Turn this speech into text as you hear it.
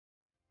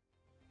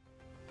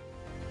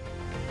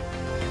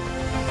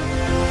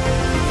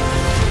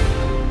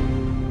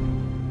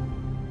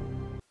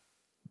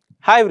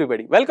Hi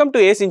everybody, welcome to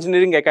ACE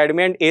Engineering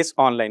Academy and ACE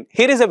Online.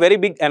 Here is a very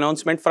big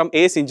announcement from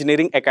ACE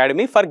Engineering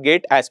Academy for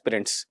GATE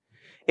aspirants.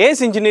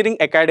 ACE Engineering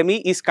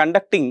Academy is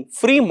conducting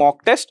free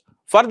mock test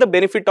for the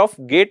benefit of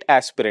GATE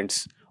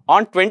aspirants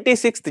on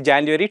 26th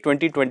January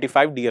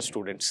 2025, dear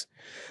students.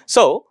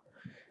 So,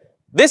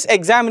 this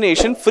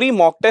examination, free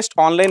mock test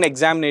online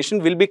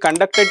examination will be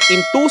conducted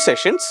in two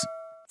sessions,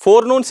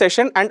 forenoon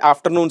session and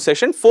afternoon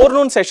session.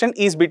 Forenoon session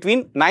is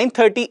between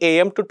 9:30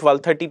 AM to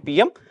 12:30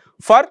 PM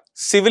for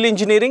civil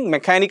engineering,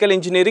 mechanical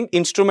engineering,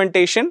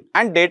 instrumentation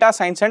and data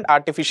science and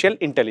artificial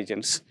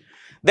intelligence.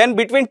 Then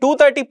between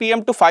 2:30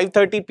 PM to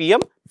 5:30 PM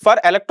for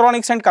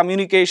electronics and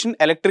communication,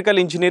 electrical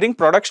engineering,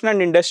 production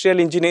and industrial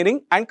engineering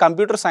and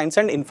computer science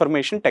and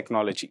information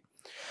technology.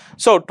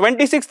 So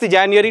 26th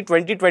January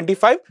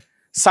 2025,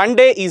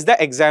 Sunday is the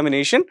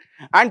examination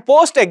and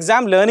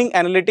post-exam learning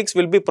analytics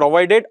will be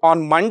provided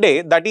on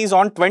Monday, that is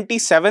on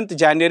 27th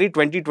January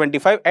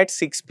 2025 at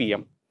 6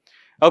 PM.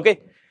 Okay.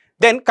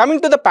 Then coming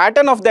to the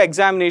pattern of the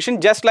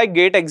examination, just like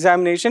GATE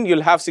examination,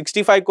 you'll have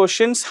 65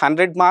 questions,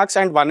 100 marks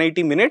and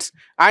 180 minutes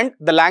and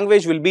the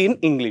language will be in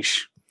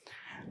English.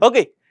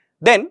 Okay.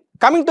 Then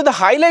coming to the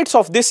highlights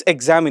of this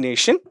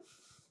examination,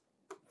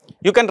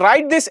 you can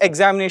write this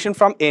examination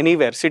from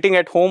anywhere. Sitting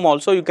at home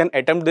also you can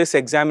attempt this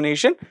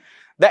examination.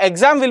 The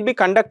exam will be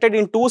conducted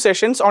in two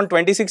sessions on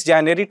 26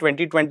 January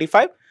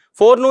 2025.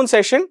 Forenoon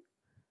session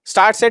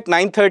starts at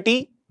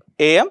 9:30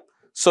 AM.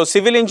 So,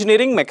 civil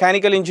engineering,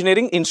 mechanical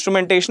engineering,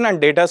 instrumentation and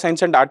data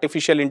science and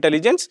artificial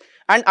intelligence,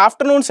 and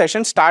afternoon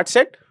session starts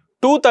at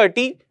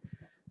 2:30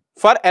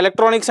 for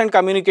electronics and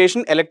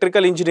communication,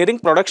 electrical engineering,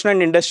 production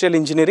and industrial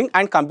engineering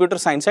and computer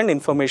science and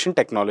information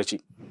technology.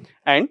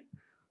 And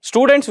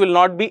students will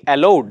not be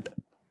allowed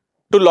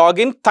to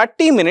log in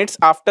 30 minutes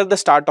after the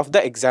start of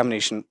the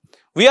examination.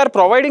 We are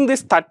providing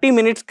this 30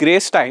 minutes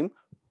grace time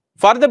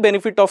for the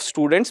benefit of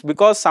students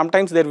because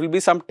sometimes there will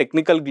be some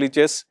technical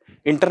glitches,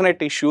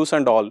 internet issues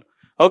and all.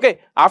 Okay,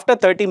 after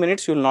 30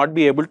 minutes you will not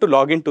be able to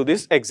log into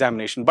this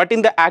examination, but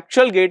in the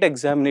actual GATE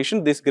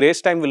examination this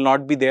grace time will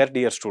not be there,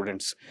 dear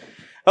students.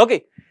 Okay,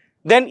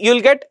 then you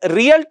will get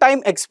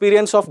real-time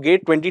experience of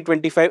GATE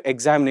 2025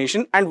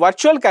 examination and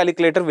virtual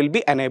calculator will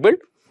be enabled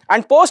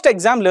and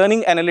post-exam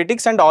learning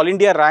analytics and all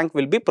India rank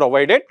will be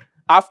provided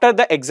after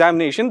the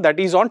examination,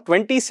 that is on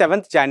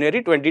 27th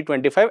January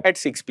 2025 at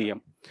 6 PM.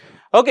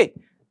 Okay,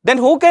 then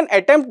who can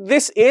attempt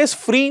this ACE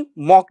free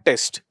mock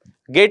test?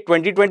 GATE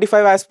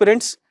 2025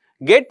 aspirants,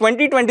 GATE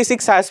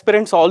 2026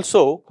 aspirants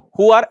also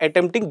who are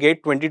attempting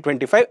GATE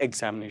 2025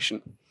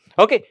 examination.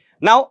 Okay,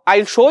 now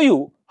I'll show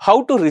you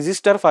how to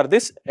register for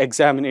this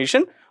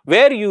examination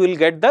where you will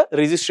get the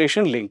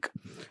registration link.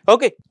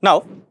 Okay,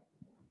 now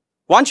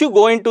once you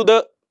go into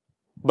the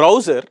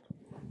browser,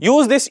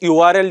 use this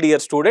URL, dear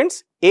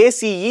students,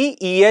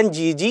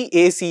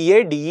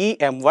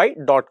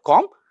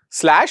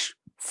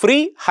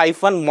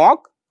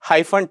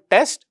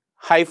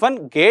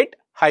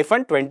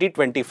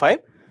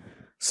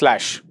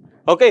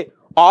 Okay,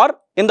 or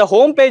in the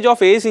home page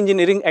of ACE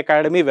Engineering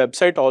Academy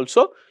website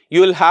also, you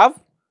will have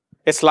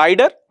a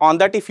slider. On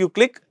that if you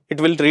click,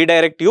 it will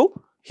redirect you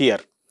here.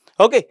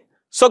 Okay,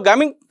 so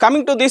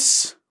coming to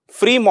this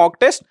free mock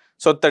test,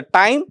 so the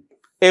time,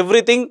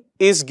 everything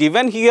is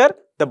given here,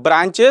 the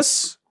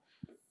branches,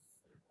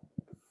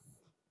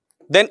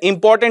 then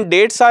important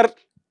dates are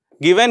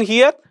given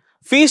here,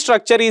 fee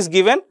structure is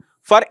given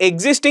for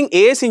existing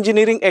ACE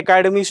Engineering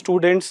Academy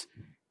students,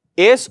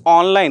 ACE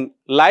Online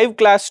live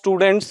class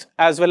students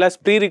as well as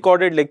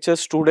pre-recorded lecture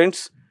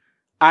students,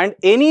 and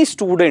any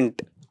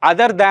student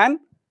other than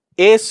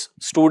ACE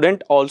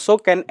student also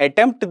can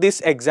attempt this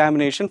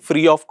examination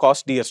free of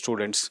cost, dear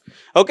students.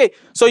 Okay,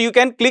 so you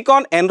can click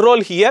on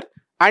enroll here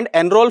and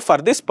enroll for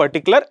this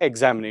particular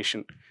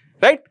examination,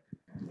 right?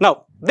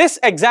 Now, this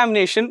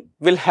examination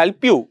will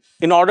help you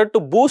in order to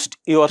boost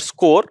your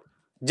score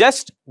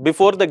just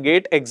before the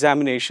GATE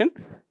examination.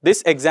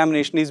 This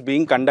examination is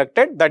being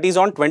conducted, that is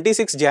on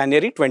 26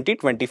 January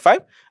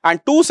 2025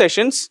 and two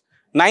sessions,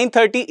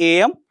 9:30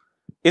 AM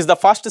is the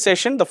first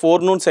session, the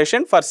forenoon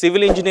session for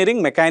civil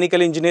engineering,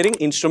 mechanical engineering,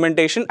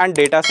 instrumentation and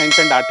data science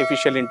and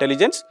artificial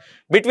intelligence.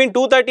 Between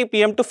 2:30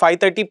 PM to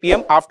 5:30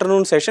 PM,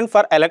 afternoon session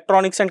for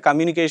electronics and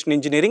communication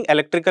engineering,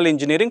 electrical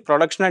engineering,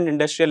 production and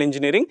industrial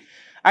engineering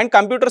and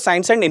computer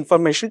science and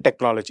information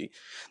technology.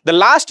 The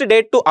last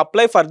date to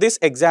apply for this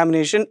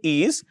examination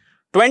is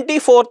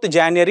 24th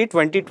January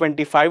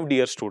 2025,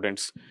 dear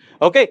students.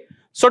 Okay,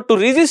 so to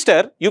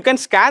register, you can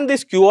scan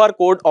this QR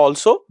code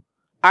also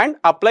and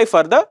apply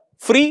for the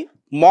free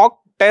mock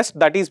test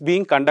that is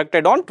being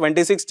conducted on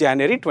 26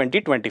 January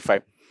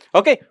 2025.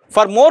 Okay,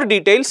 for more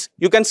details,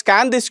 you can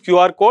scan this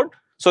QR code.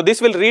 So this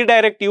will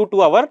redirect you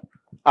to our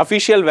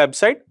official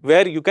website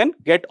where you can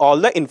get all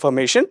the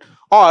information,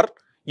 or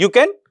you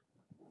can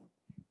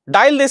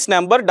dial this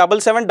number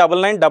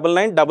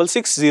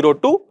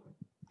 7799996602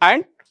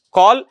 and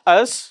call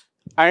us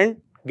and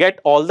get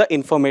all the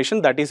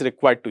information that is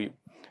required to you.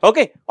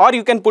 Okay, or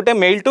you can put a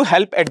mail to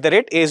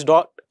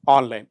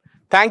help@ace.online.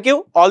 Thank you.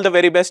 All the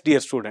very best, dear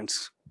students.